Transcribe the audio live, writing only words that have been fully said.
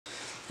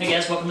Hey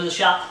guys, welcome to the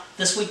shop.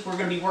 This week we're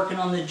going to be working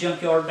on the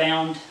junkyard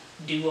bound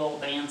dual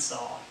band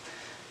saw.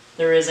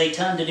 There is a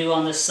ton to do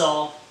on this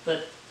saw,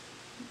 but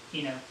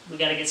you know, we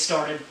got to get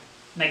started,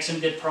 make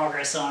some good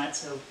progress on it,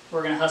 so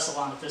we're going to hustle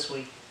on it this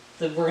week.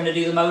 We're going to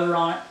do the motor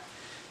on it,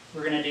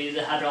 we're going to do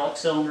the hydraulic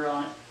cylinder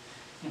on it,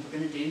 and we're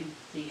going to do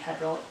the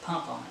hydraulic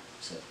pump on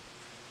it. So,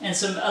 and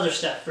some other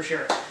stuff for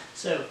sure.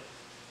 So,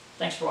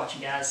 thanks for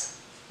watching guys.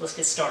 Let's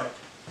get started.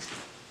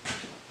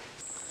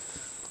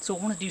 So I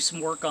want to do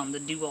some work on the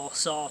dual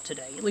saw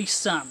today, at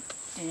least some.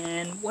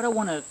 And what I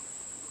want to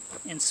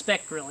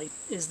inspect really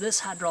is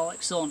this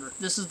hydraulic cylinder.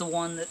 This is the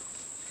one that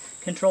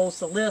controls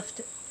the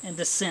lift and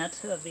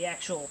descent of the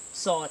actual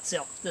saw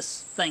itself.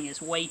 This thing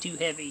is way too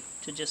heavy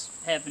to just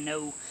have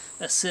no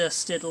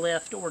assisted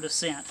lift or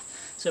descent.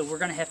 So we're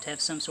going to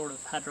have some sort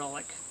of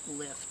hydraulic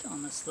lift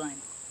on this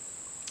thing.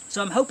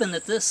 So I'm hoping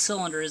that this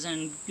cylinder is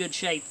in good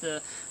shape.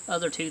 The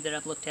other two that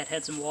I've looked at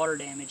had some water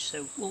damage.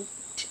 So we'll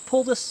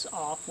pull this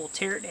off, we'll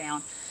tear it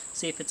down,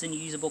 see if it's in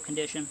usable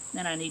condition.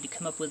 Then I need to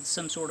come up with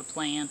some sort of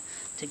plan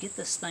to get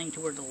this thing to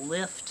where to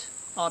lift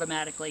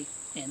automatically,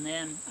 and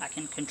then I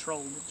can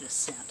control the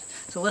descent.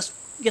 So let's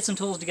get some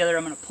tools together.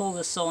 I'm going to pull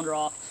this cylinder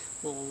off.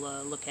 We'll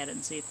look at it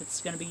and see if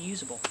it's going to be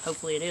usable.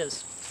 Hopefully it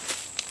is.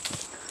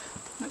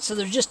 Right, so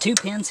there's just two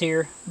pins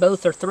here.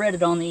 Both are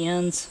threaded on the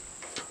ends.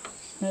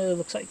 It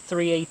looks like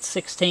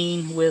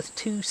 3/8/16 with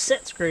two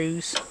set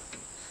screws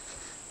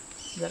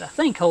that I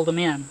think hold them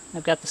in.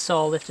 I've got the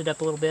saw lifted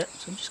up a little bit,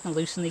 so I'm just going to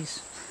loosen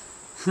these.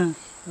 Well,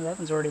 that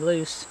one's already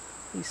loose.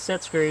 These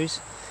set screws,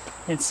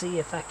 and see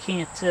if I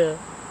can't.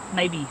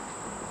 Maybe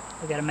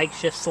I've got a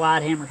makeshift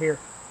slide hammer here.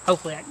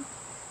 Hopefully I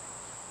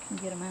can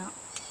get them out.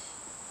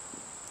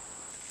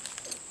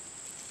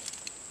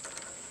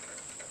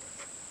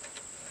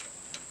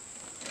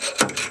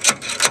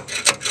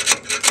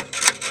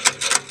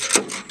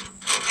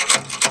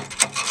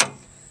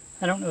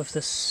 I don't know if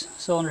this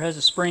cylinder has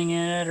a spring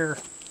in it or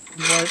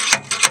what.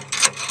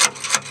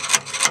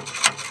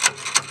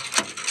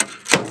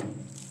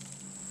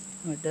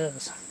 Oh, it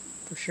does,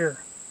 for sure.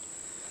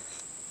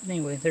 But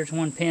anyway, there's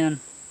one pin.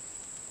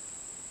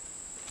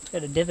 It's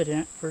got a divot in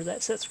it for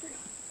that set screw.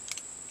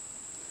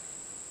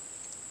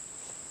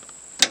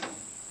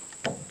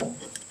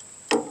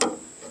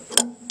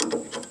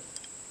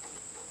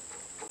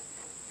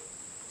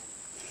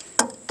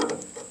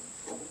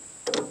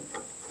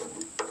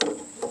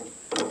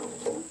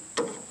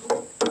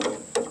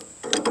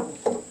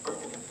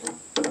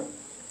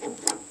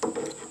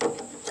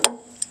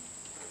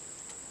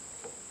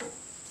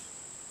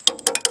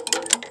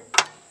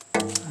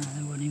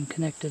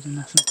 Connected and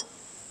nothing.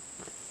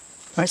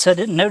 Alright, so I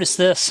didn't notice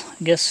this.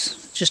 I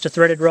guess it's just a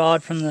threaded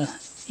rod from the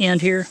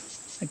end here.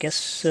 I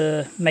guess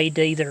made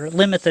to either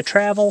limit the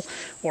travel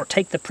or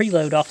take the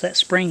preload off that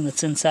spring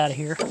that's inside of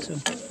here. So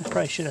I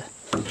probably should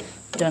have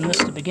done this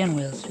to begin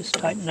with. Just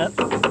tighten it up.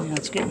 Now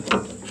it's getting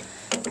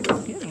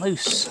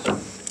loose.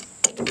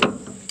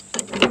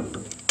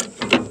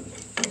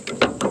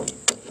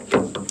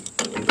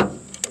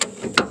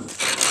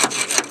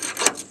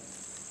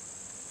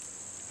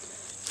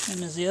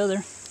 And there's the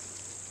other.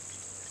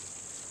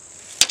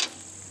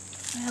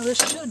 Well,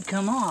 this should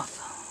come off.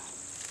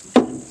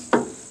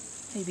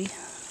 Maybe.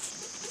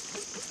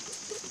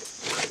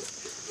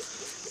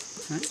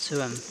 Alright,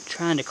 so I'm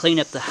trying to clean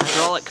up the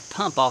hydraulic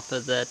pump off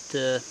of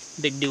that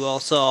big dual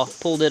saw.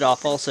 Pulled it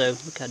off also.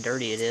 Look how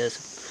dirty it is.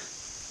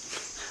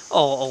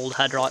 All old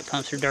hydraulic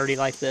pumps are dirty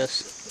like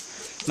this.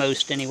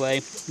 Most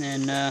anyway.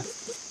 And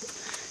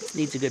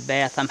needs a good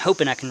bath. I'm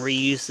hoping I can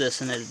reuse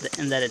this and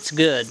that it's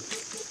good.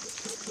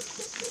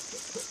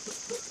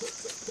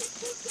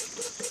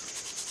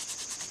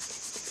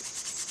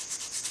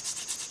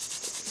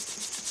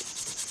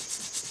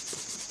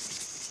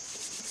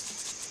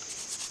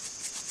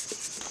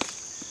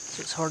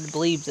 It's hard to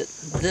believe that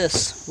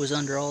this was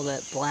under all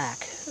that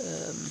black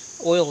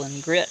oil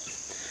and grit,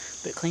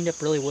 but it cleaned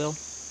up really well,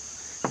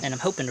 and I'm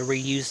hoping to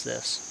reuse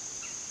this.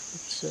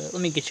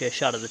 Let me get you a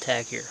shot of the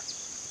tag here.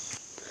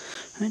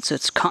 Alright, so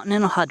it's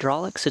Continental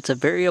Hydraulics. It's a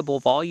variable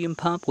volume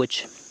pump,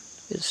 which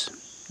is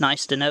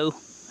nice to know.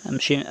 I'm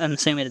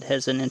assuming it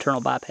has an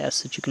internal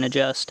bypass that you can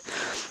adjust.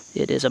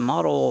 It is a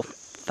model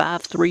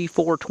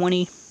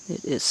 53420.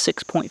 It is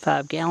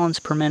 6.5 gallons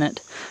per minute,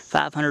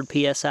 500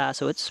 psi,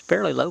 so it's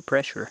fairly low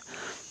pressure,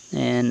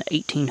 and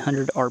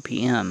 1800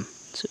 RPM.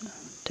 So it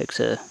takes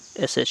a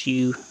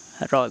SSU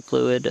hydraulic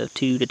fluid of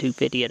 2 to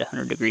 250 at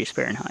 100 degrees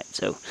Fahrenheit.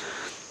 So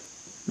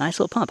nice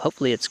little pump.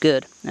 Hopefully it's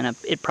good, and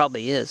it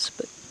probably is.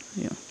 But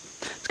you know,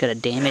 it's got a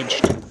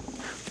damaged.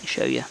 Let me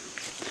show you.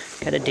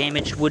 Got a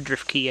damaged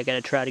Woodruff key. I got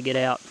to try to get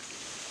out.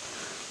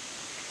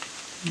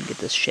 Get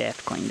this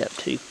shaft cleaned up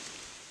too.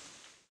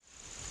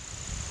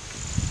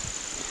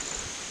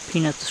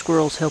 Peanut the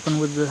squirrel's helping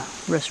with the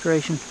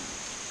restoration.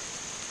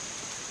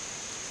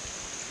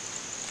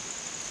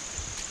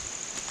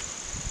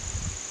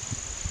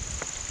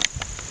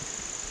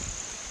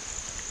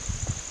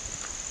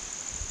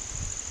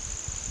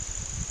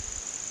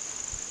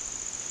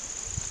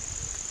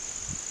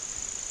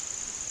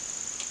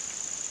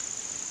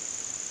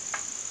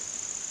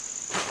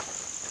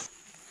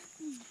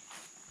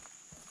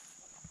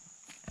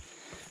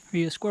 Are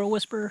you a squirrel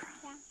whisperer?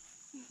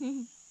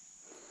 Yeah.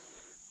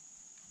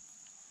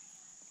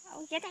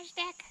 Oh, get that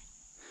stick.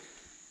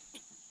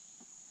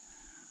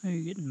 Are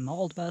you getting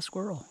mauled by a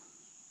squirrel?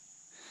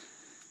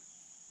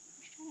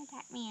 He's trying to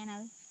attack me and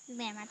a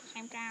limb at the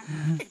same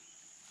time.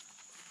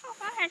 Oh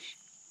gosh.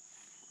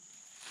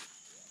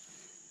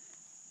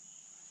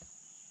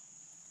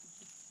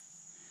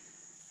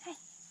 Hey.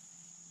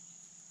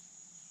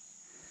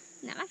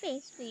 Not my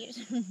face, please.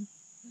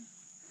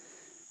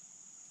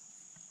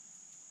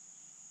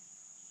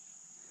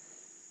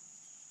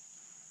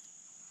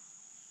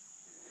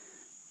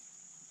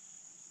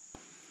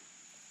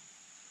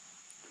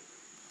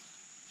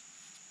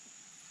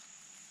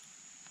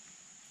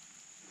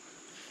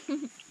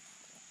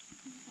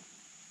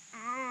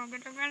 Oh,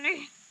 get the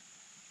belly.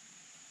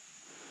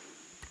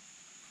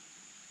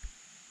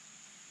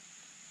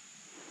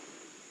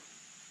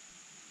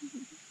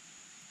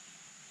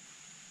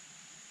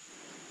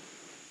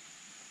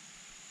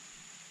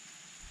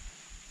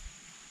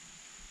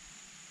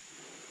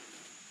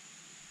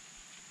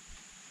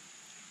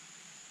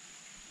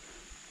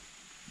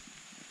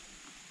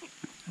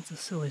 That's a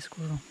silly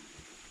squirrel.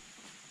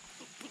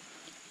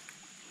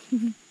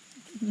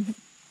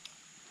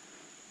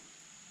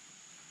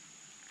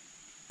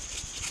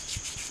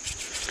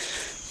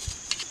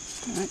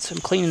 Alright, so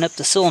I'm cleaning up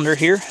the cylinder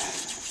here.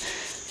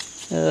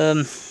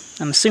 I'm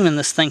assuming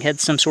this thing had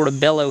some sort of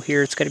bellow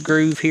here. It's got a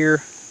groove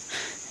here,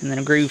 and then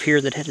a groove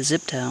here that had a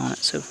zip tie on it.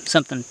 So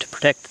something to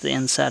protect the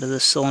inside of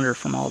this cylinder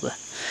from all the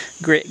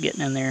grit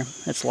getting in there.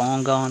 That's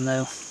long gone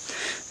though.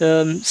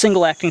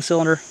 Single acting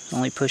cylinder,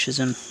 only pushes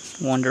in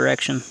one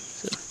direction.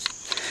 So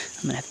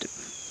I'm going to have to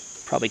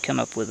probably come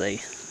up with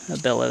a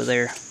bellow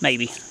there.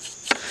 Maybe.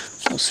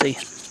 We'll see.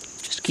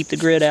 Just to keep the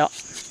grit out.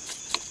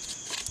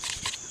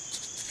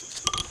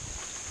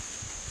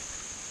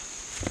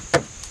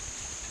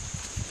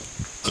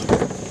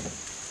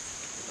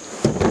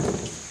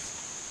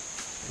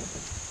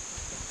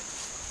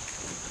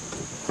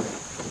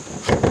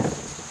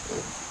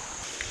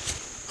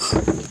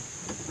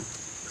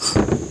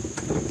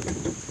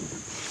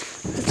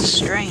 That's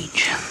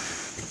strange.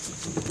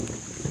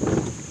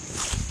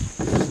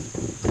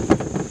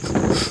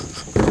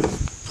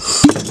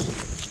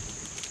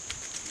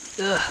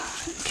 Ugh,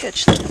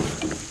 catch that. I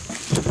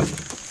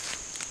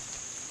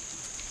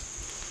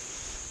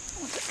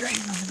want that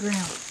draining on the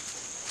ground.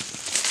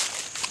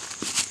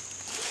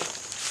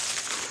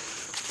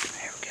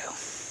 There we go.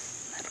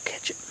 That'll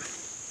catch it.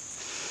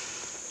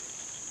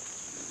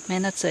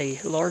 Man, that's a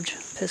large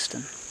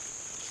piston.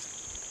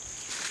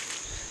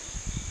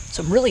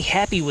 So I'm really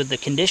happy with the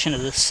condition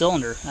of this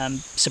cylinder.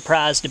 I'm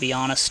surprised, to be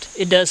honest.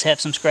 It does have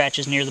some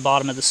scratches near the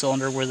bottom of the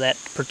cylinder where that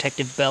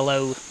protective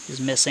bellow is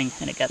missing,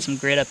 and it got some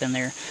grit up in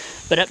there.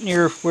 But up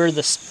near where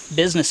the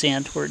business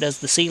end, where it does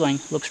the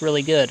sealing, looks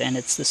really good, and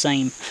it's the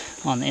same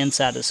on the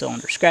inside of the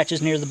cylinder.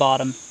 Scratches near the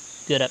bottom,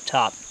 good up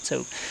top.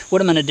 So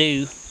what I'm going to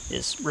do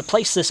is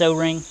replace this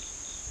O-ring,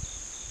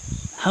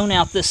 hone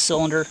out this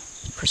cylinder,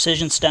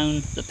 precision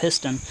stone the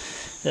piston.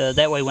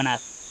 That way when I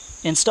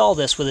install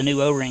this with a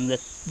new O-ring,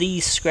 that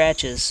these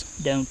scratches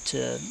don't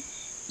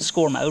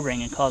score my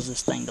O-ring and cause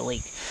this thing to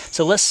leak.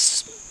 So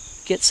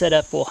let's get set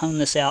up. We'll hone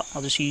this out.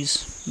 I'll just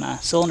use my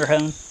cylinder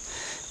hone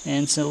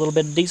and a little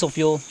bit of diesel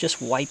fuel.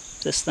 Just wipe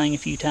this thing a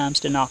few times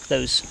to knock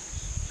those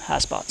high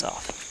spots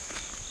off.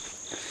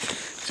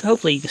 So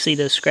hopefully you can see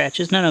those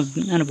scratches, none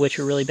of which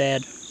are really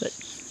bad, but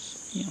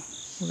you know,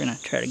 we're gonna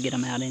try to get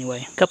them out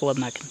anyway. A couple of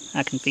them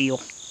I can feel.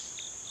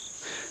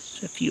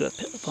 There's a few up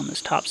on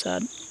this top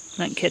side.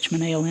 I can catch my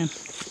nail in.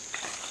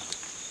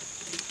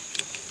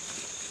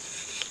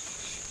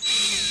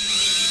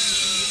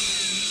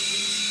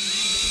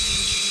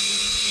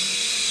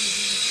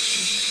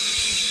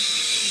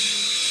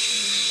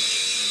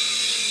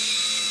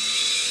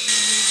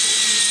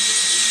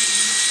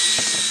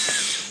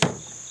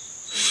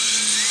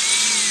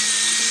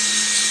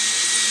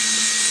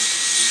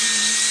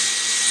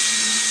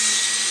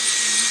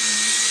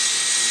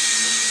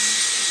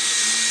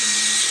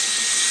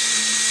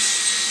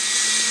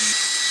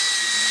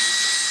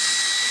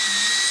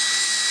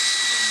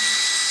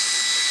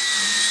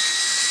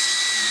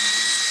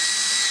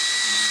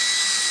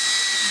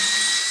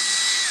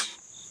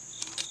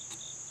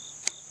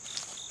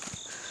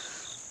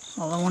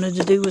 All I wanted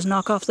to do was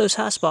knock off those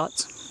high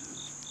spots.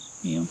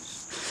 You know,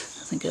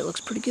 I think that looks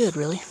pretty good,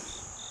 really.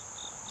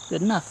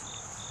 Good enough.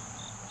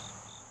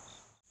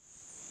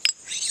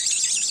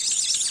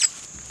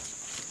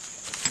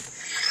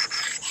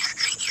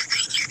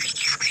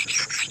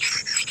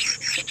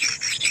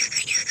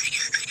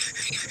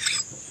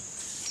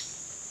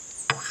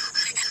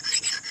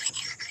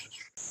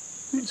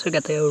 So I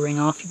got the O-ring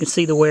off. You can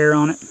see the wear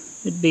on it.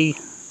 It'd be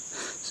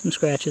some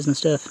scratches and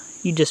stuff.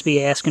 You'd just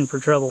be asking for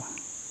trouble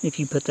if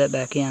you put that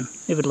back in.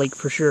 It would leak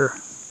for sure.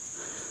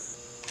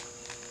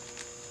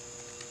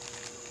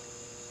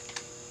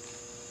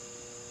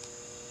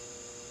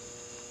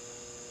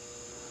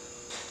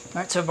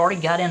 Alright, so I've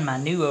already got in my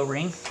new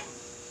O-ring.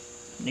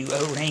 New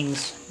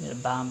O-rings, you gotta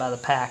buy them by the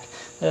pack.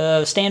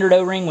 Standard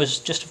O-ring was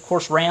just, of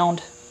course,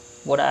 round.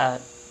 What I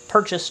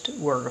purchased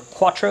were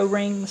Quattro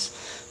rings.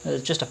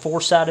 Just a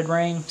 4-sided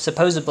ring.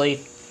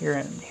 Supposedly, here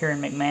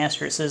in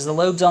McMaster, it says the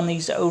lobes on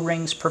these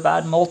O-rings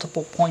provide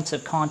multiple points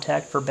of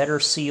contact for better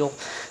seal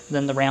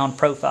than the round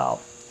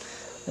profile.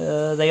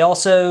 They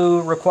also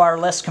require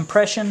less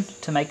compression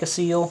to make a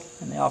seal,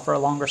 and they offer a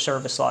longer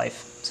service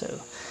life. So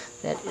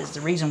that is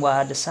the reason why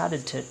I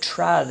decided to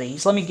try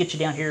these. Let me get you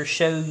down here to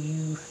show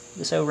you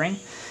this O-ring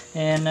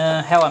and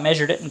how I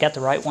measured it and got the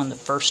right one the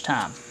first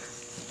time.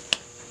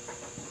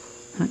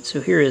 Alright,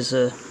 so here is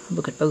a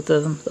look at both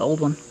of them. The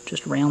old one,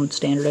 just a round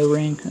standard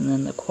O-ring, and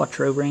then the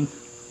Quattro ring.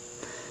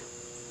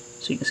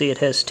 So you can see it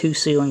has 2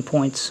 sealing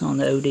points on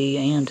the OD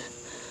and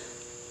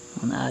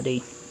on the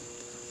ID.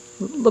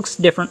 Looks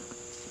different,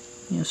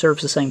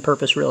 serves the same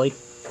purpose really.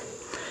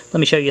 Let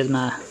me show you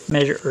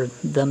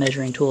the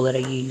measuring tool that I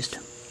used.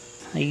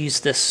 I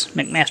used this,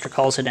 McMaster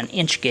calls it an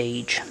inch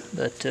gauge,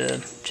 but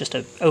just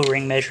a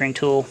O-ring measuring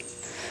tool.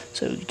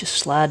 So you just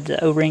slide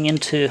the O-ring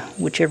into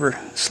whichever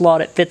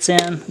slot it fits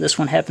in. This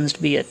one happens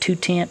to be a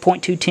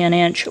 0.210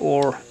 inch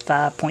or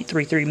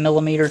 5.33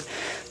 millimeter.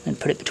 Then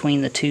put it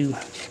between the 2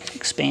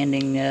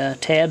 expanding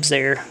tabs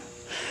there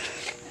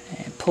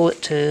and pull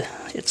it to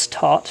its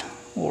taut,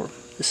 or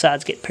the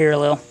sides get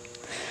parallel.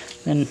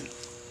 Then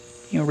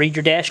read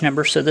your dash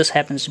number. So this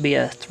happens to be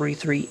a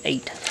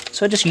 338.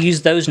 So I just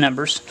used those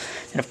numbers,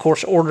 and of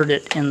course ordered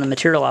it in the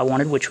material I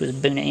wanted, which was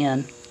Buna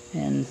N,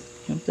 and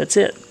that's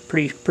it.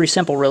 Pretty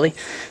simple really.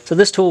 So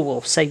this tool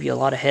will save you a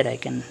lot of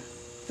headache, and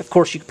of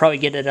course you could probably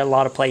get it at a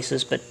lot of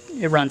places, but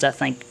it runs I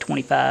think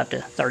 25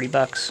 to 30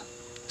 bucks.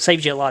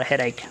 Saves you a lot of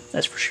headache,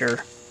 that's for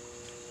sure.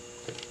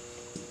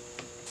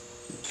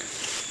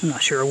 I'm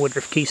not sure a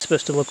Woodruff key is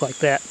supposed to look like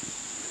that.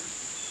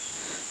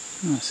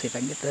 Let's see if I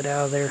can get that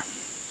out of there.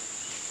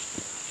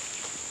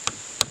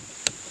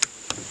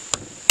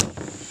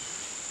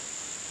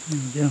 There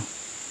we go.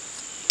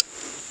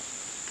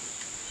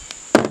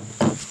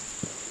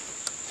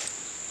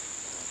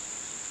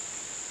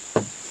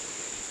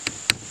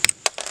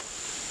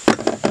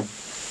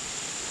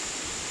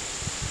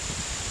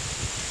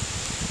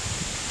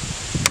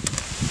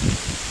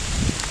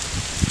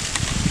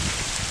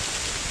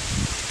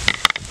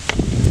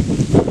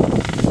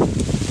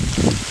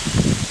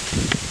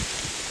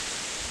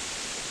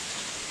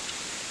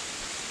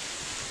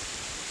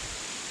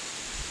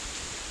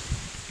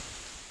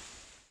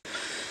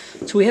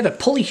 So we have a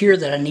pulley here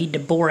that I need to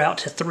bore out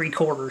to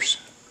 3/4.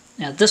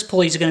 Now this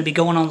pulley is going to be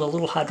going on the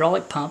little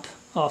hydraulic pump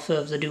off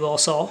of the do-all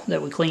saw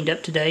that we cleaned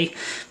up today.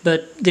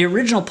 But the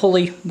original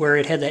pulley, where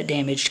it had that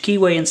damaged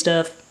keyway and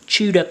stuff,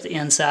 chewed up the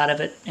inside of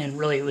it, and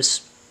really it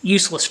was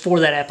useless for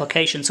that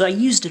application. So I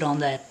used it on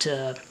that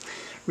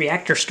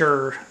reactor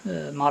stir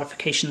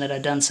modification that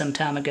I'd done some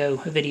time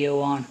ago, a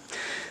video on.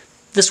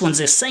 This one's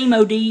the same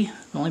OD, the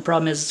only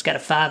problem is it's got a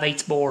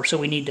 5/8 bore, so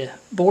we need to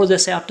bore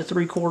this out to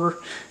 3/4,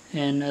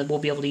 and we'll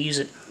be able to use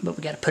it. But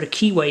we got to put a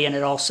keyway in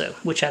it also,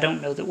 which I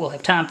don't know that we'll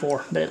have time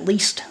for, but at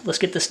least let's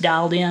get this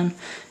dialed in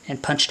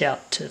and punched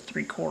out to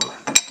 3/4.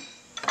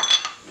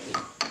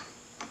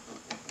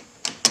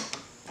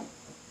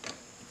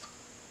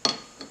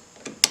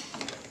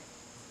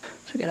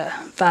 So we got a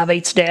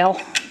 5/8 dowel,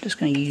 just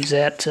going to use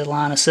that to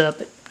line us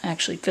up. It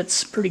actually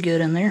fits pretty good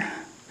in there.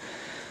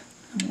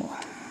 And we'll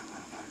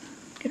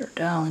get our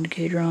dial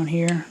indicator on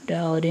here,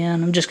 dial it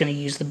in. I'm just going to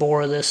use the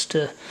bore of this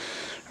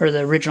or the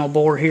original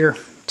bore here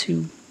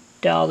to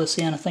dial this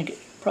in. I think it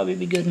probably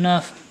be good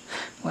enough.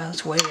 Well,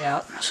 it's way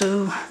out.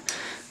 So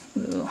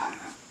we'll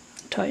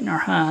tighten our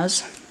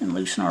highs and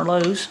loosen our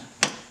lows.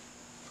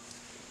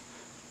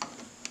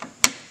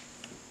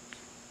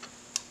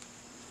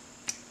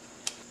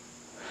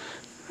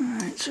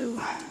 Alright,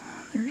 so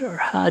there's our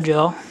high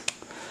jaw.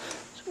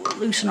 So we'll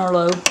loosen our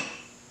low.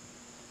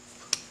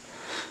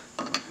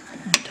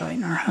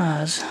 Tighten our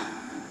highs.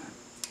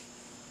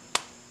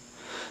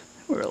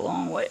 We're a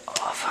long way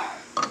off.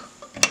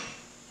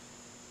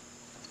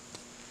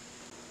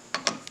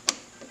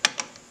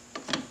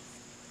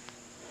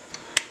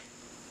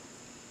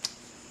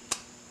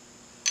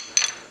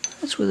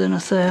 That's within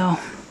 1 thou.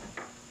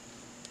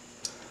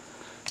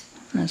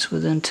 That's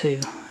within 2.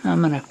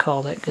 I'm going to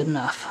call that good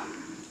enough.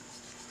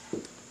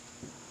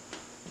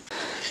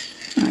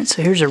 Alright,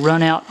 so here's a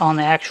run out on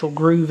the actual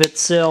groove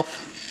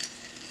itself.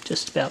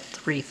 Just about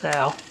 3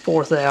 thou,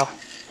 4 thou.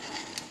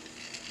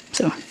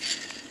 So,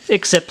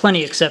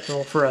 plenty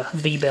acceptable for a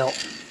V-belt.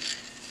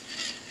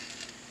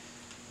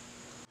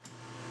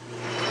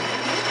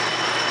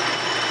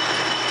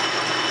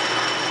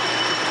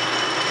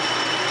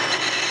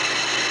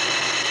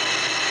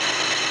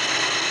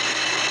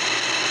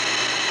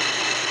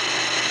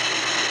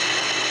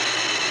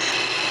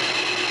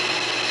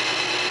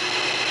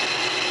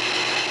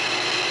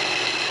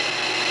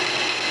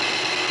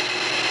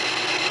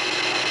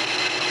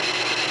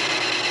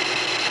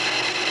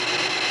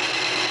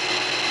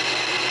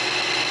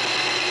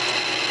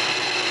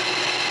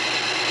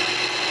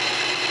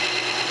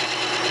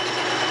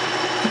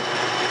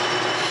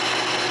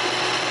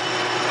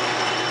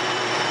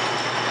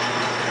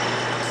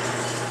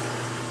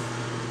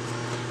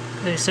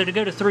 Okay, so to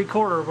go to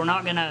 3/4, we're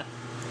not gonna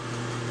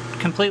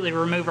completely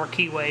remove our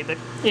keyway, but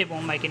it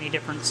won't make any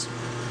difference.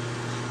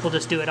 We'll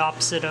just do it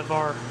opposite of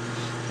our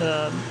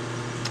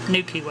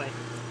new keyway.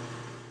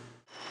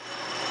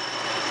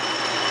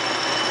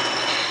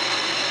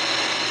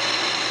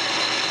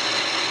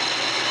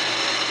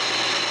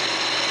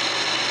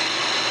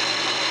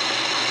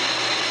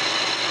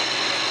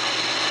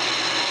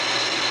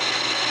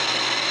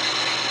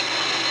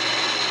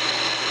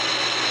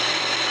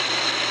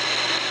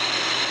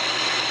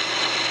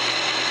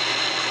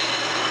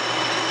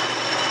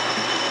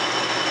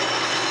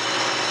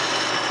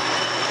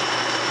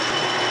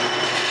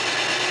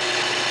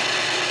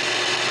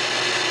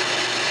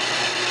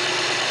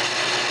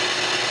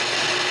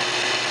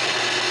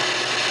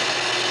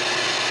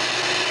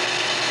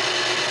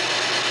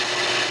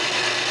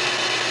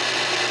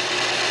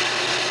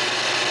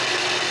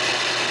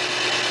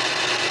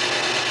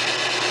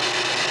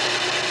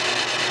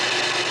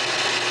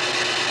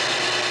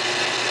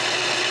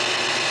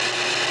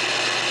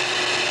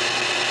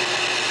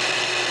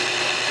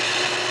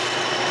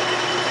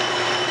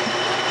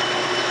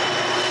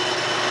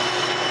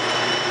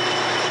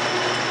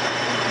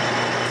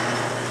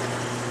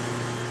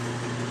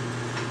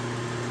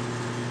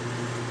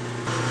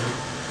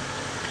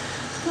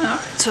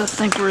 Alright, so I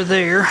think we're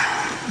there.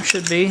 We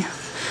should be.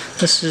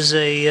 This is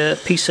a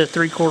piece of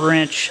 3/4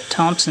 inch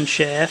Thompson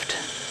shaft.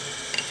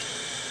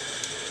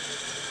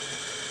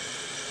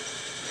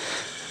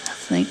 I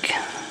think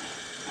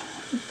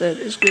that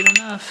is good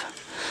enough.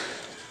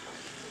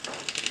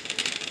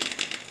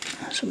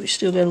 So we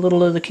still got a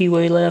little of the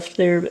keyway left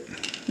there, but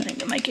that ain't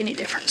gonna make any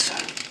difference.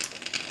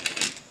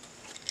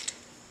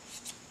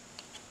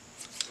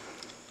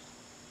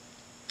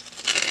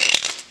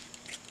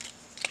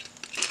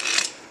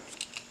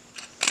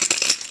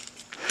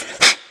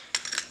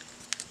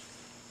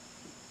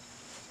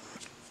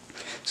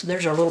 So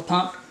there's our little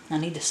pump. I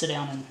need to sit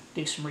down and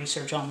do some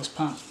research on this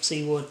pump,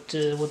 see what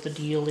the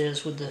deal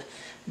is with the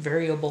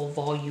variable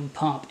volume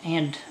pump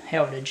and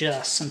how it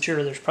adjusts. I'm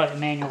sure there's probably a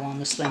manual on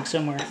this thing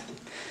somewhere.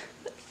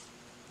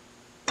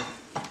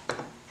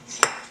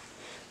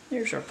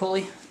 There's our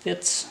pulley.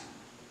 Fits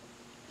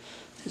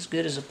as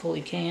good as a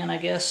pulley can, I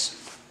guess.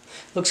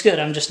 Looks good.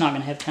 I'm just not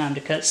going to have time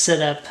to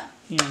set up,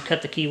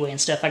 cut the keyway and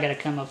stuff. I got to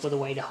come up with a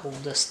way to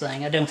hold this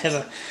thing. I don't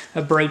have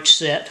a broach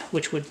set,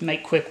 which would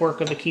make quick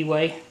work of a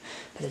keyway,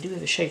 but I do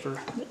have a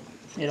shaper. But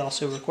it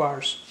also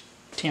requires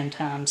 10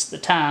 times the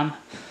time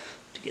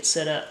to get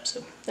set up,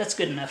 so that's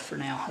good enough for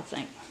now, I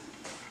think.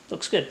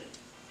 Looks good.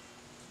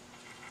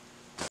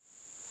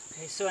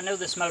 Okay, so I know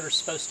this motor's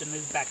supposed to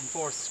move back and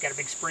forth. It's got a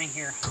big spring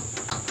here, but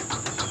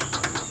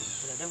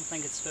I don't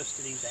think it's supposed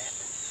to do that.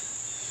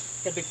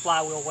 Got a big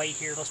flywheel weight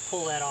here. Let's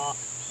pull that off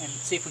and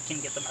see if we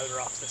can get the motor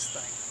off this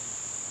thing.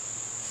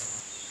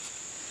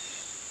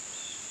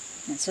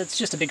 And so it's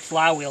just a big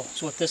flywheel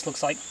is what this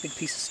looks like, big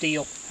piece of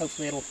steel.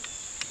 Hopefully it'll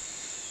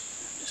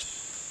just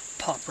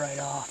pop right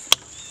off.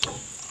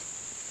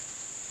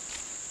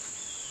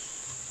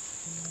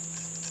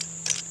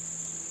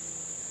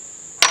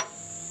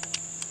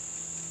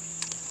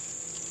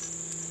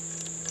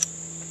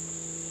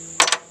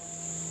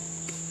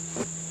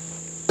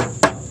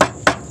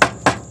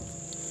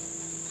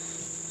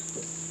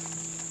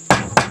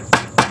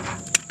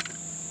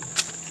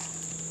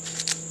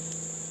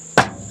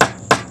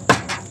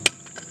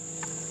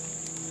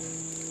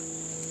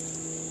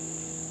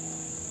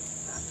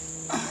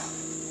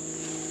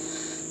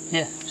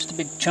 Yeah, just a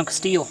big chunk of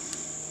steel.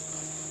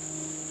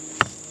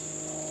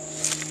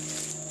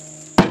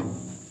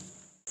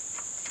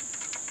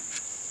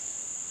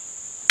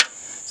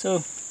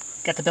 So,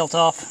 got the belt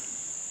off.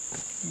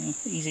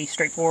 Easy,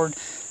 straightforward.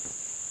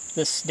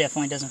 This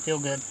definitely doesn't feel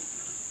good.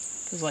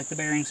 Feels like the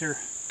bearings are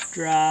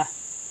dry.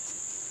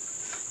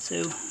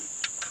 So,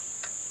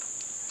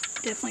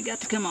 definitely got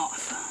to come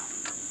off.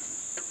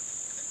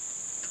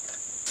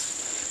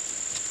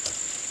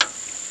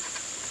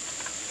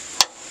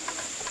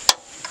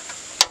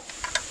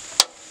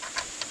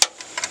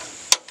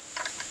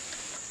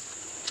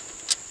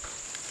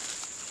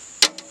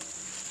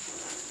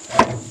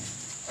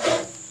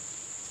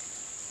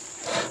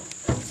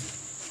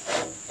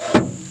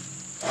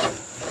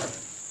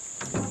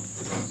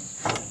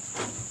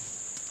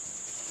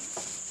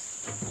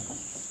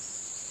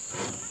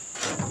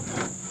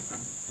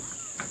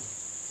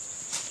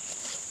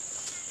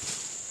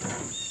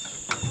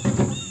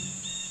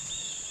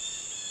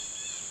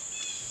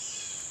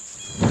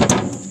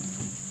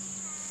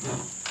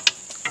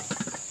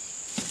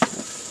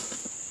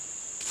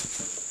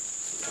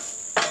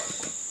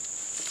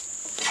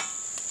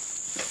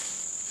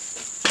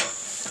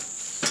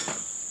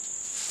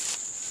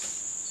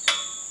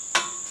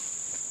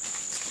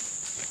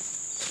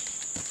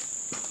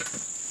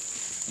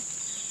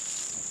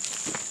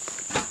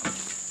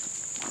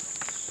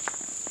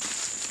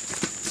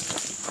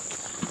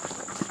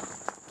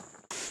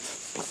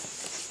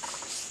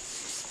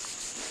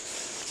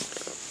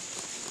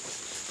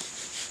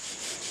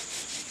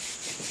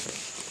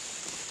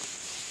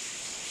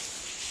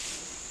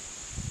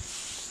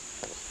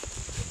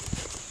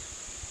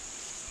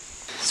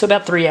 So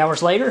about 3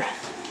 hours later,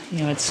 you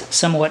know, it's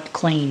somewhat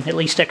clean, at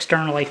least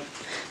externally.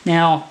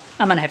 Now,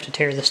 I'm going to have to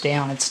tear this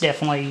down. It's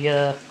definitely,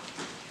 I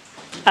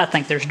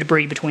think there's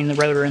debris between the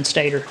rotor and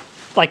stator,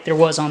 like there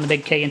was on the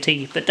big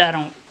K&T, but I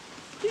don't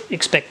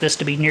expect this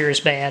to be near as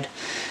bad.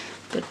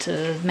 But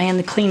man,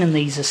 the cleaning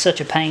these is such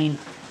a pain.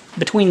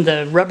 Between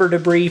the rubber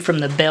debris from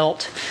the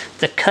belt,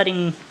 the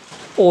cutting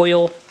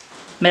oil,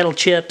 metal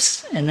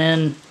chips, and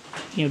then,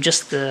 you know,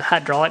 just the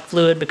hydraulic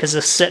fluid, because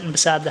it's sitting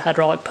beside the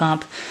hydraulic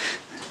pump,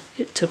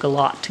 it took a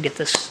lot to get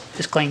this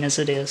as clean as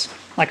it is.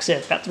 Like I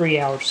said, about 3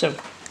 hours. So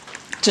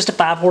just a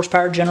 5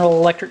 horsepower General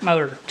Electric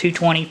motor,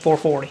 220,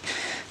 440,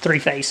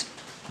 3-phase.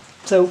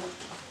 So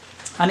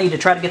I need to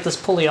try to get this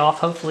pulley off.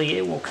 Hopefully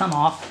it will come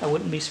off. I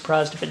wouldn't be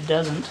surprised if it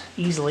doesn't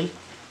easily.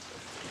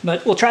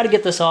 But we'll try to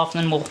get this off,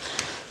 and then we'll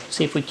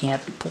see if we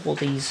can't pull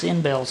these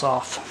end bells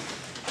off.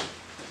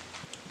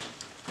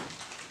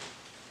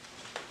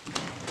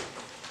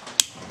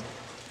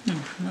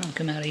 That'll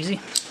come out easy.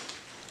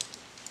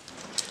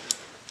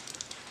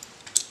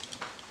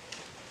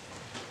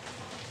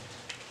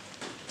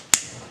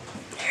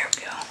 There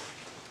we go.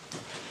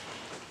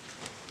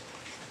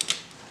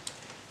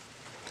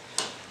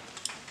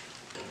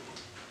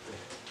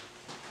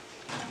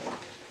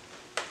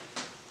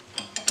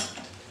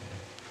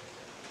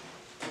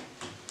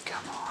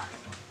 Come on.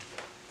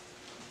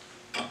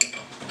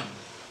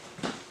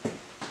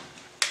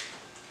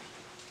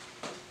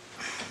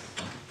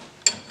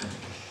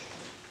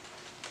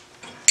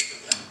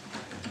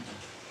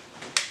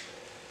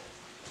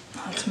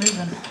 It's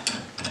moving.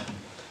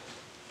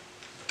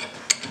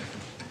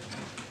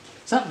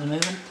 Something's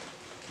moving.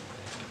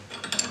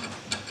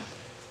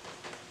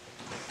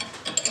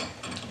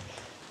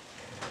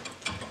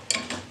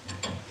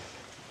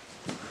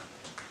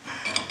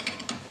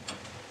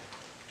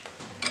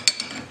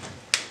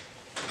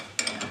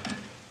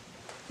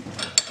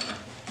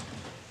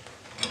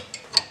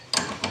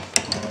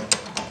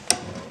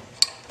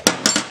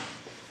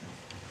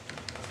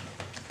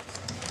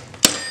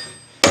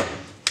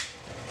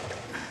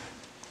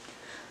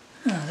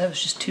 Oh, that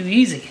was just too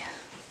easy.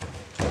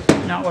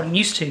 Not what I'm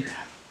used to.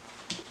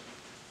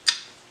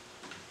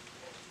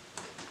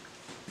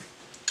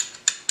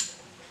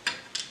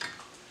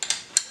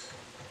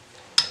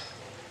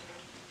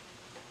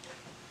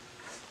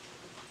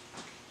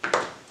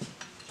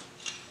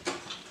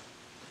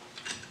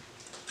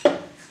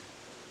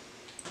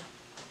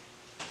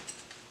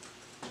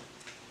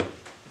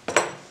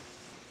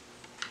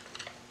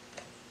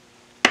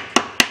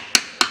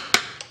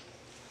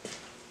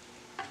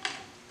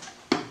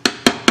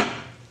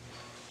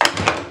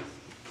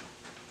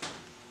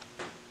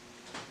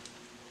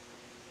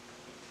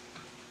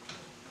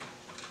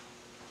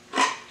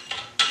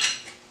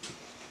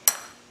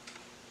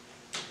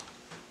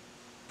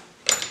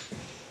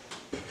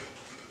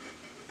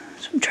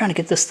 I'm trying to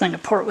get this thing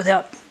apart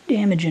without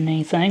damaging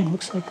anything.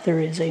 Looks like there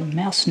is a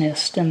mouse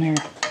nest in there.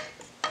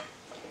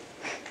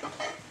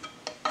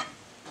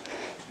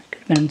 Could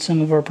have been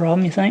some of our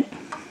problem, you think?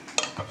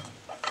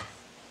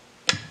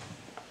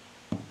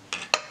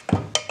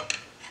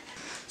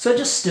 So I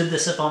just stood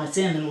this up on its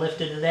end and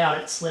lifted it out.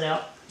 It slid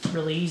out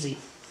really easy.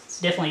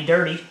 It's definitely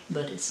dirty,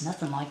 but it's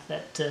nothing like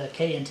that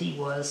K&T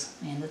was.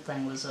 Man, that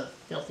thing was a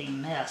filthy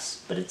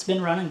mess. But it's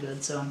been running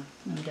good, so I'm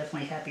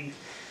definitely happy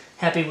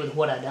with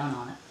what I've done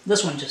on it.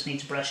 This one just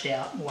needs brushed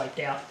out, wiped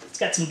out. It's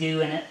got some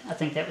goo in it. I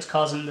think that was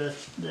causing the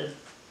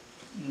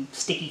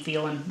sticky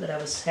feeling that I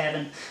was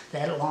having.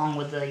 That, along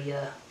with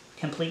the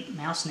complete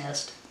mouse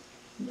nest.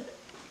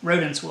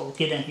 Rodents will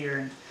get in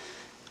here,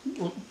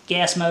 and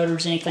gas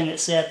motors, anything that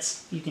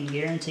sets, you can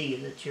guarantee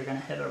that you're going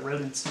to have a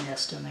rodent's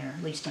nest in there,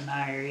 at least in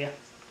my area.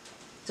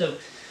 So,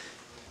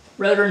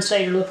 rotor and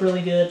stator look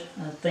really good.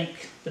 I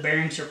think the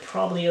bearings are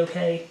probably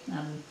okay.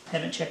 I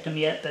haven't checked them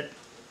yet, but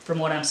from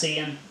what I'm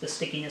seeing, the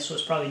stickiness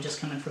was probably just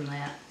coming from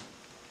that.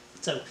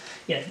 So,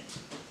 yeah,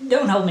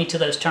 don't hold me to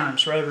those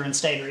terms, rotor and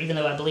stator, even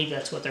though I believe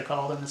that's what they're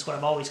called, and that's what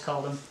I've always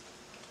called them.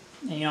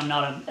 And, you know, I'm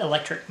not an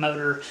electric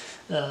motor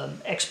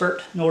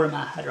expert, nor am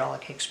I a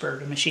hydraulic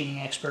expert, or machining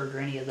expert, or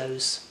any of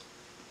those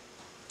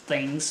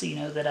things, you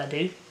know, that I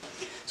do.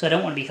 So I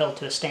don't want to be held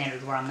to a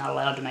standard where I'm not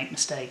allowed to make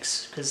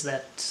mistakes, because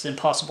that's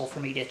impossible for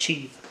me to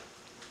achieve.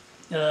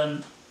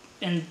 And,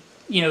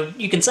 you know,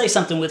 you can say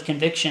something with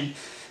conviction,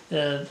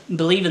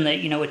 believing that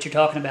you know what you're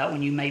talking about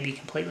when you may be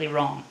completely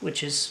wrong,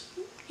 which is,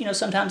 you know,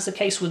 sometimes the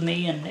case with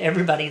me and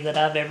everybody that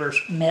I've ever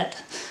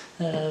met.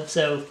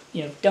 So,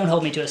 you know, don't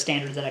hold me to a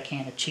standard that I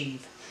can't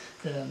achieve.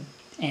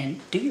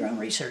 And do your own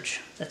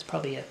research. That's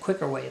probably a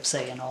quicker way of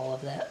saying all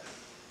of that.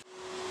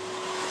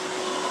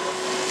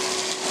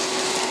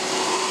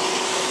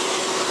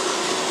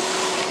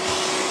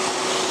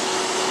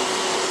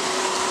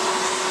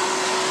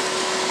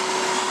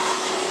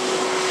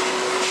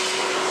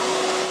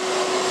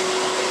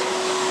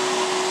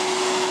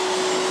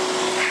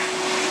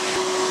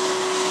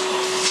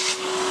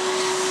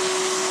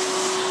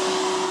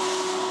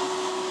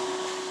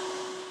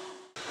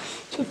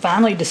 So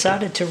finally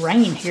decided to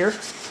rain here,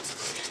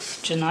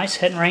 which is nice.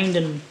 Hadn't rained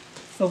in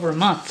over a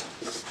month.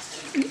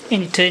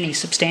 any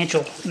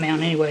substantial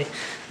amount anyway.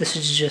 This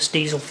is just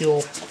diesel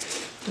fuel.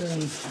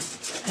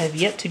 I have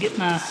yet to get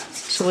my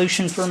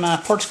solution for my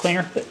parts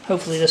cleaner, but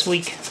hopefully this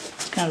week.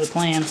 It's kind of the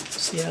plan.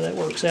 See how that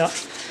works out.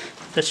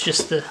 That's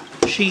just the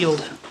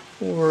shield,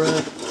 or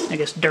I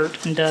guess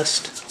dirt and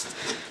dust.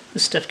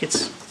 This stuff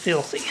gets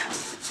filthy.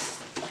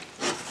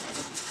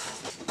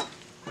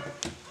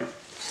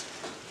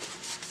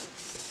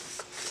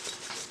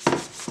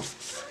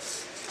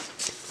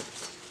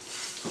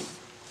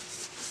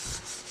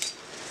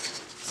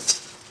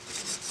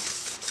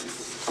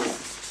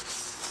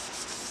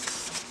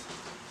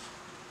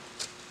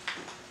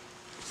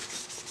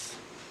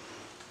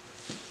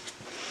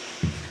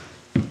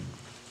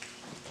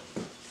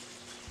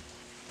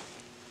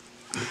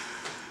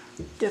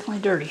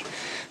 Definitely dirty.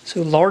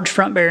 So large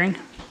front bearing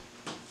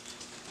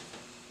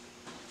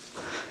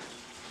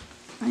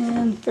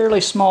and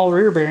fairly small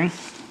rear bearing.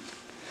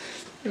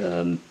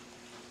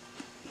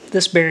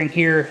 This bearing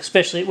here,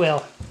 especially,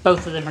 well,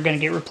 both of them are going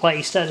to get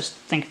replaced. I just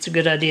think it's a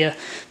good idea.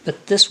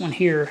 But this one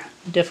here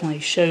definitely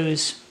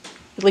shows,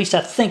 at least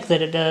I think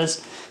that it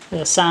does,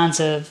 signs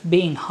of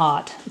being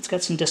hot. It's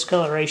got some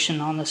discoloration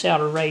on this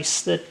outer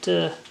race that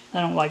I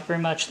don't like very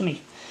much. Let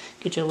me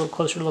get you a little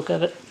closer look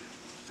of it.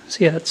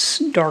 See how it's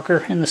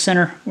darker in the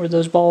center where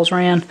those balls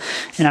ran?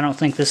 And I don't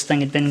think this thing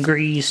had been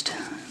greased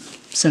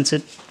since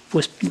it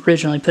was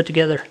originally put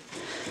together.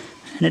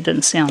 And it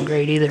doesn't sound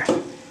great either.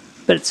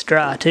 But it's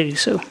dry too,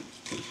 so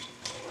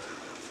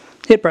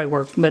it'd probably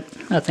work, but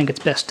I think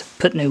it's best to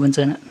put new ones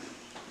in it.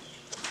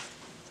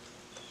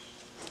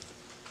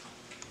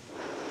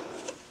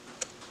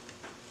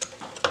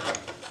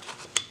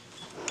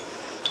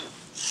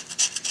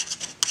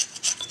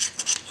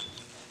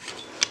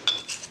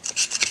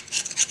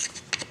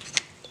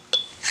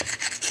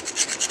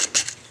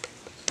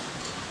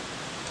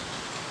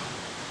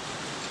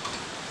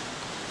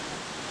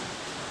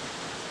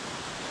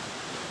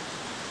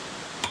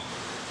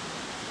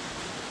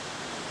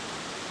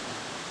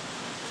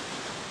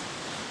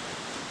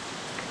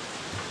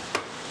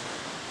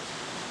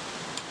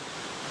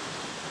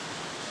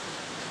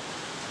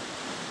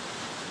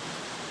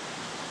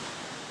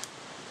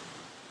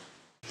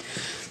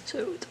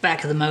 So the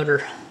back of the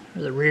motor,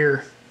 or the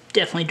rear,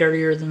 definitely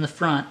dirtier than the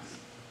front.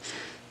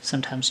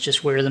 Sometimes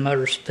just where the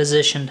motor's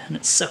positioned and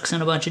it sucks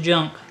in a bunch of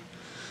junk.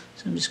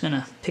 So I'm just going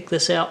to pick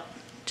this out,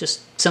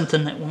 just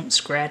something that won't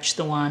scratch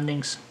the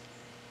windings.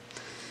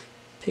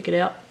 Pick it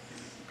out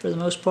for the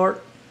most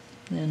part,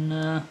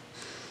 then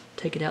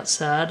take it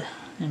outside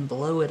and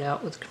blow it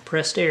out with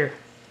compressed air.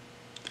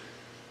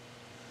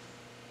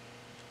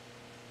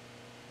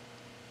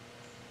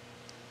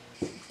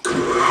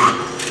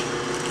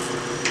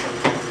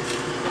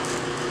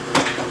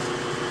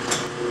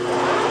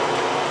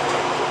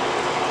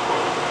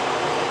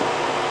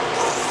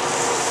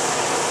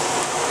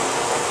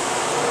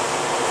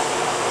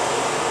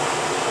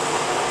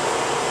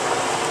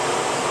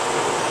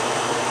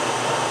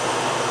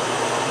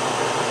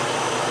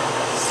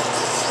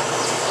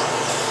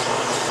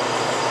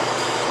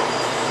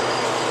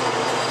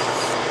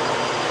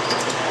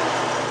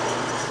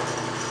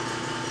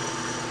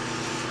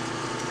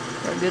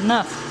 Good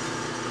enough.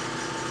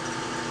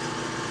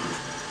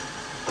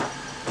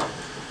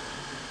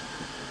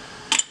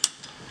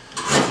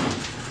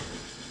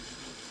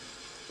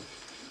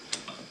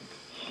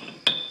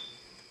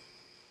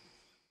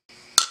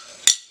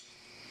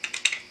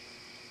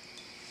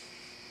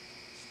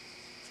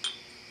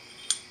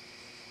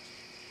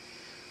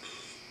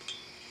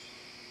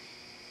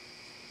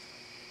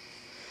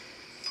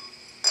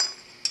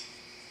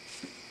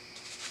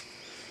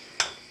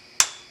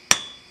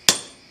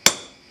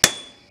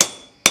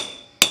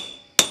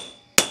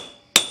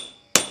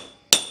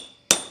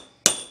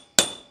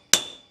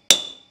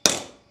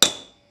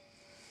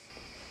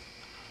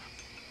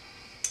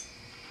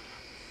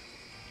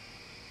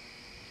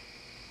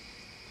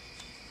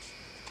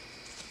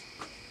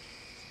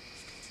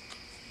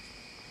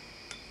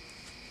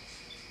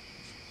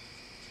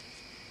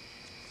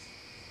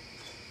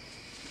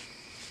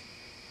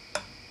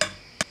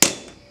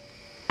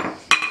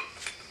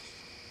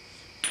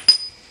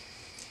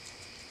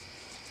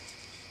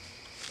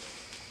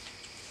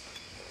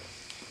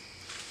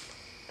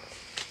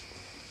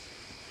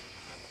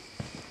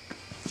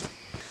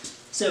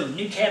 So,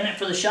 new cabinet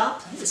for the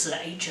shop. This is a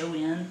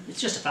HON.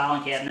 It's just a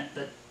filing cabinet,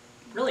 but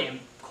really I'm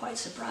quite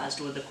surprised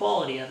with the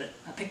quality of it.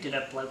 I picked it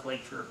up locally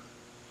for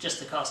just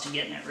the cost of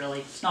getting it,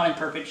 really. It's not in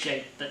perfect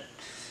shape, but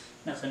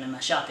nothing in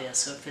my shop is,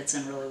 so it fits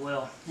in really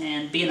well.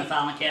 And being a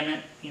filing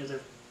cabinet, you know,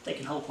 they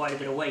can hold quite a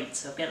bit of weight,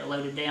 so I've got it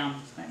loaded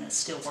down, and it's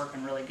still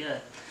working really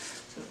good.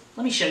 So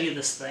let me show you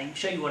this thing,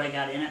 show you what I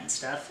got in it and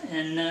stuff,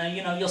 and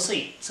you know, you'll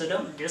see. So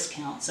don't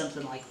discount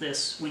something like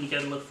this when you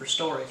go to look for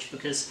storage,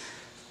 because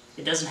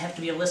it doesn't have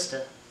to be a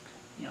Lista.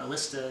 You know, a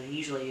Lista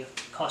usually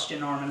costs you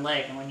an arm and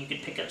leg, and when you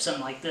could pick up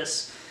something like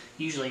this,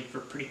 usually for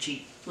pretty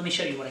cheap. Let me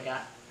show you what I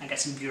got. I got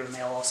some viewer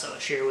mail also to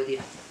share with you.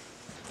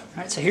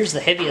 Alright, so here's the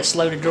heaviest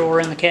loaded drawer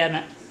in the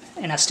cabinet,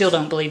 and I still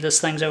don't believe this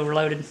thing's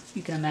overloaded.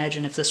 You can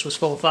imagine if this was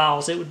full of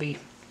files, it would be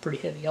pretty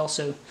heavy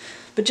also.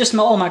 But just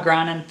all my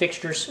grinding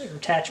fixtures or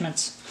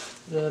attachments.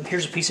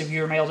 Here's a piece of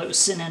viewer mail that was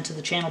sent into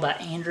the channel by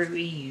Andrew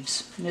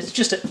Eves. And it's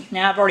just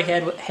now I've already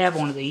have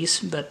one of these,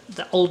 but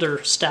the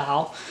older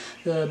style.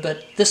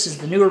 But this is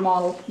the newer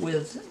model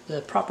with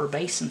the proper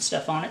base and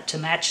stuff on it to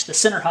match the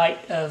center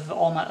height of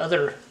all my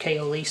other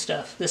KOLE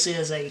stuff. This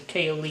is a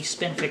KOLE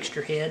spin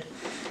fixture head,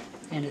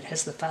 and it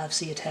has the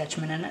 5C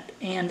attachment in it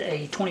and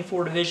a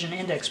 24 division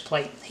index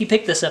plate. He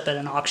picked this up at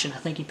an auction. I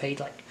think he paid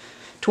like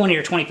 20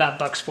 or 25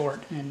 bucks for it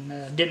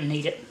and didn't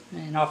need it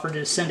and offered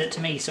to send it to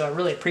me, so I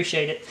really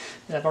appreciate it.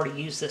 I've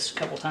already used this a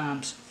couple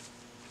times.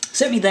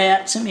 Sent me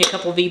that, sent me a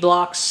couple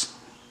V-blocks,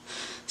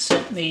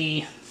 sent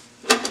me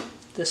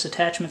this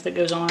attachment that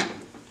goes on it,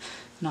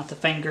 not the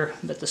finger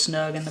but the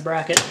snug and the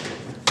bracket.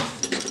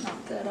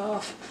 Knock that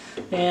off,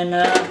 and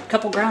a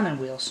couple grinding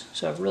wheels,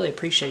 so I really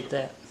appreciate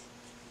that.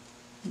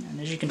 And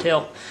as you can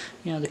tell,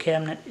 you know, the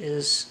cabinet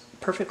is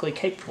perfectly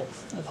capable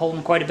of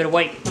holding quite a bit of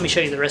weight. Let me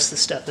show you the rest of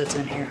the stuff that's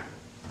in here.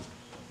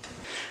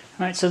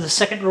 Alright, so the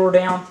second drawer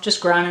down,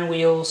 just grinding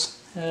wheels.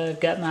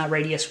 Got my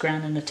radius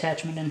grinding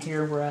attachment in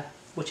here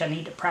which I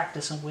need to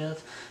practice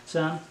with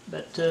some.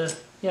 But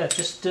yeah,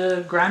 just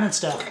grinding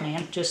stuff,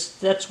 man.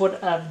 Just that's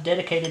what I've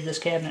dedicated this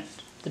cabinet,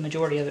 the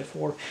majority of it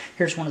for.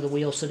 Here's one of the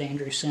wheels that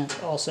Andrew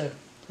sent also.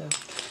 So,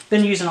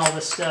 been using all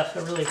this stuff. I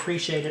really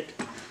appreciate it.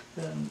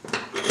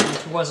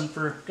 If it wasn't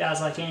for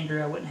guys like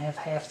Andrew, I wouldn't have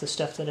half the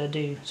stuff that I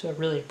do. So I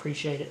really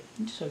appreciate it.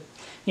 So,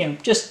 you know,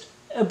 just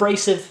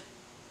abrasive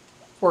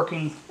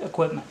working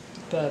equipment,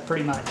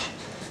 pretty much.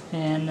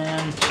 And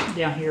then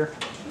down here,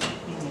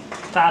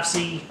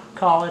 5C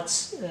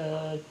collets,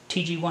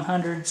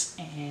 TG100s,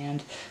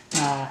 and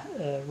my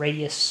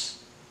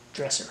radius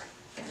dresser.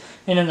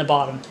 And in the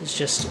bottom is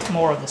just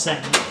more of the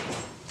same.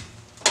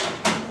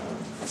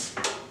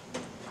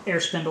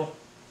 Air spindle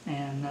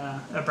and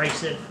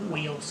abrasive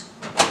wheels.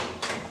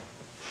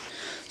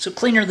 So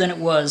cleaner than it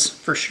was,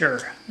 for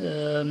sure.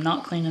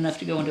 Not clean enough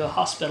to go into a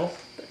hospital,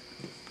 but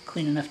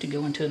clean enough to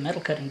go into a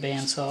metal cutting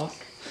bandsaw.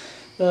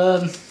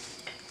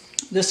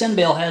 This end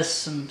bell has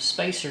some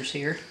spacers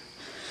here.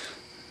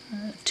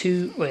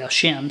 Two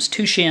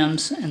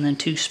shims, and then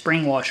 2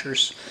 spring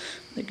washers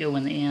that go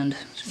in the end.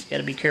 So you got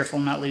to be careful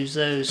not lose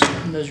those.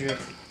 And those are,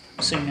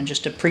 assuming,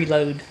 just to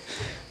preload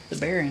the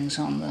bearings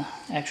on the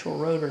actual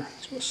rotor.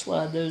 So we'll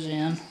slide those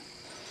in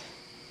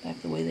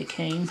back the way they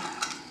came.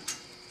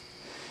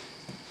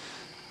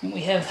 And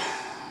we have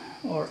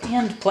our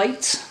end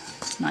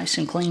plates, nice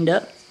and cleaned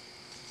up.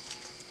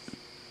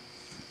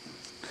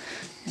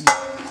 And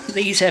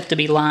these have to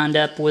be lined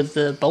up with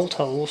the bolt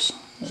holes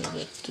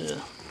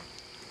that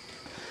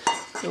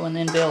go in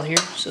the end bell here,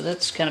 so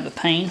that's kind of a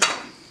pain.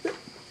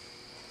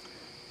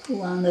 We'll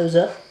line those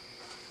up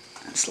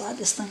and slide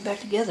this thing back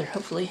together,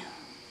 hopefully.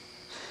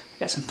 I've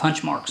got some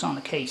punch marks on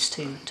the case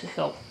too to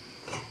help.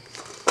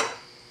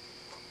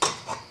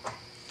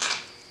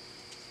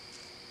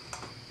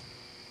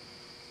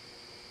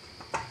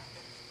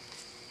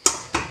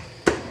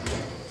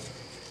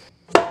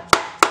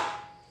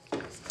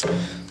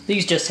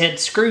 These just had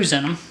screws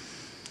in them.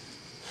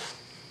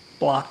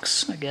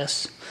 Blocks, I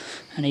guess.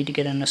 I need to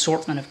get an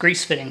assortment of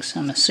grease fittings.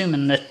 I'm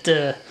assuming that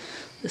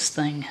this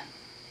thing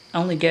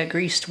only got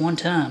greased one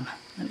time.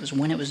 It was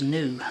when it was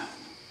new,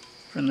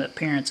 from the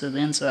appearance of the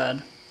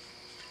inside.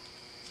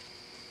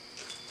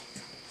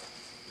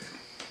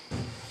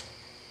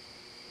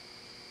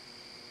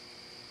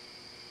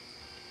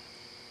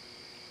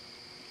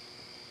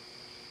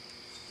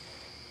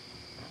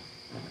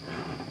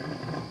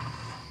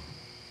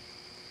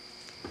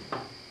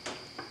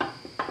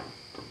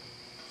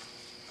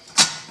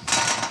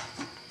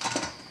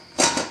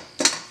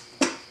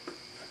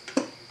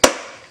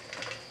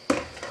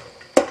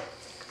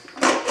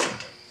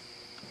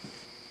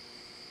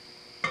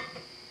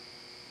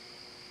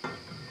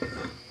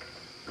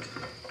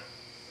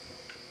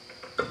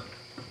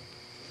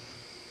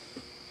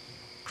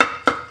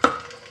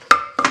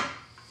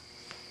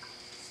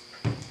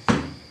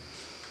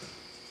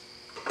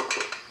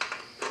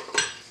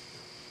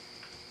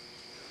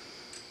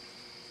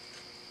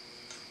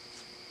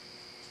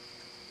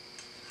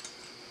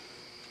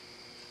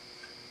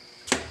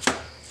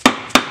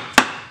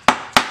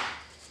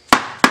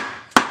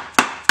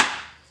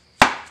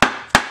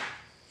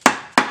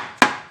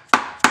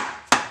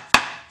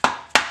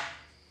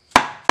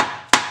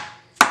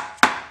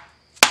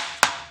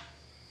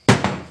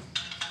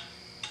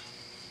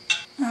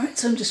 Alright,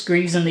 so I'm just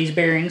greasing these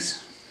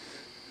bearings.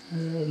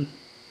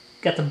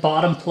 Got the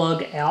bottom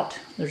plug out.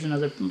 There's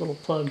another little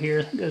plug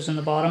here that goes in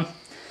the bottom.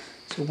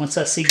 So once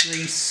I see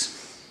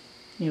grease,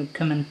 you know,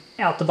 coming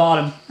out the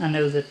bottom, I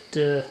know that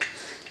the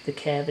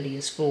cavity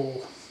is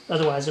full.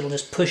 Otherwise, it'll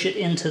just push it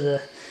into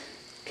the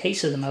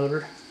case of the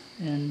motor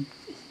and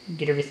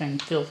get everything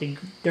filthy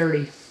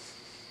dirty.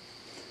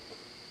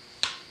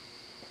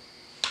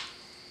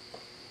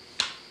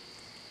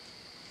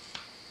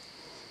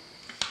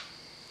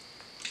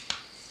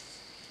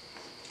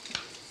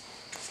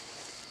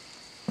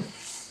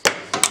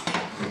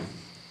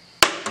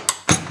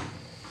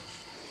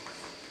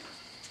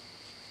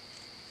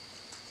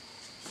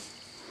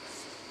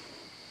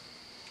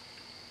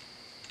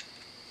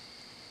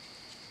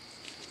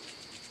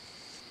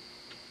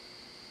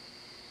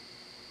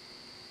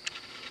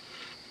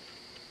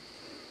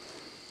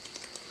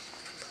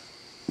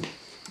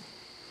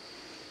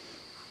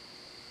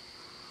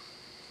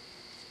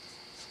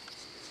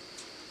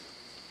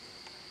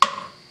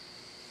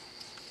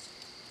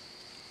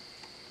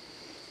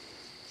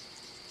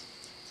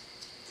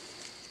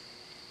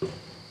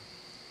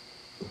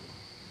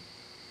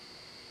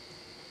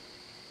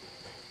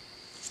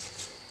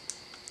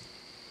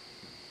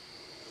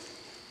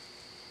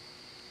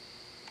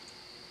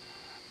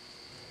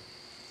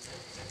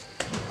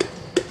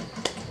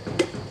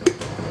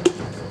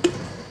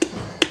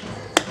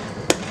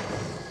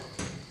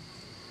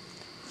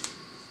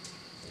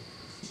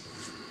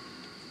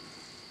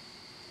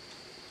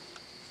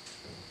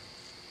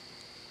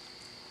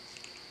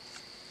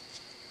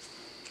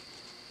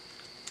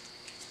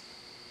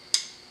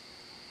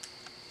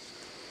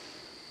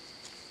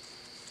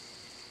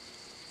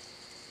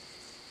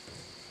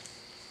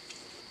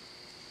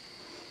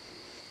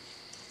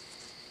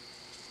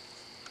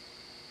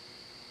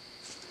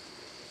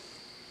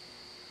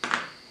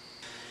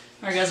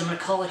 Alright guys, I'm going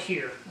to call it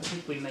here. I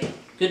think we made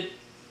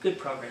good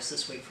progress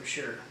this week for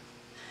sure.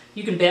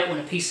 You can bet when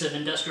a piece of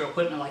industrial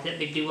equipment like that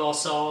big do-all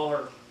saw,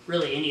 or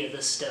really any of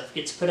this stuff,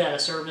 gets put out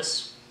of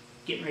service,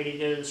 getting ready to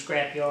go to the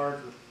scrapyard,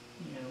 or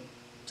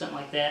something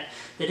like that,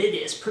 that it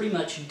is pretty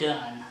much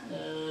done.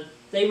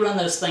 They run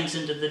those things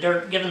into the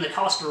dirt. Given the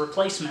cost of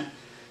replacement,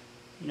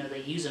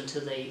 they use them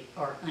till they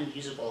are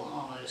unusable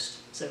almost.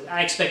 So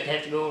I expect to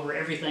have to go over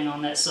everything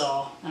on that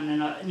saw, and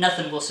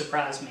nothing will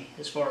surprise me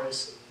as far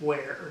as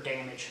wear or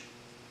damage.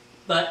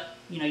 But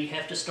you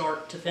have to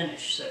start to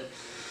finish, so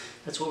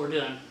that's what we're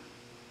doing.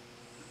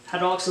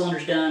 Hydraulic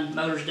cylinder's done,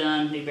 motor's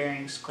done, new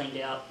bearings cleaned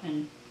out,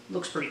 and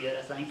looks pretty good,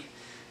 I think.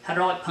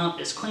 Hydraulic pump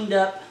is cleaned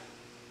up.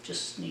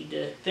 Just need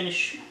to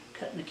finish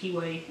cutting the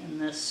keyway in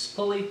this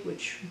pulley,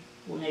 which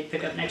we'll need to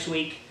pick up next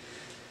week.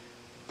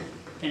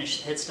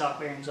 Finish the headstock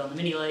bearings on the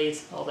mini lathe.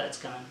 All that's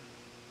coming.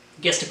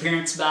 Guest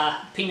appearance by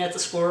Peanut the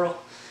squirrel.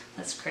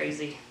 That's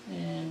crazy.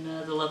 And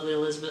the lovely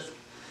Elizabeth.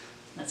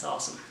 That's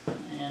awesome.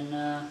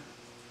 And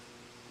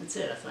that's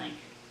it, I think.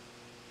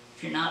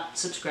 If you're not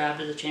subscribed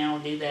to the channel,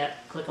 do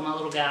that. Click on my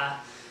little guy.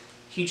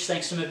 Huge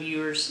thanks to my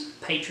viewers,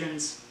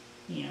 patrons,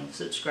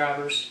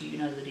 subscribers. You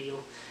know the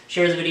deal.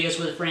 Share the videos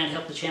with a friend.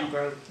 Help the channel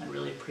grow. I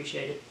really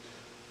appreciate it.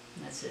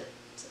 And that's it.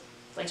 So,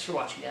 thanks for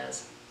watching,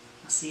 guys.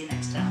 I'll see you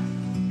next time.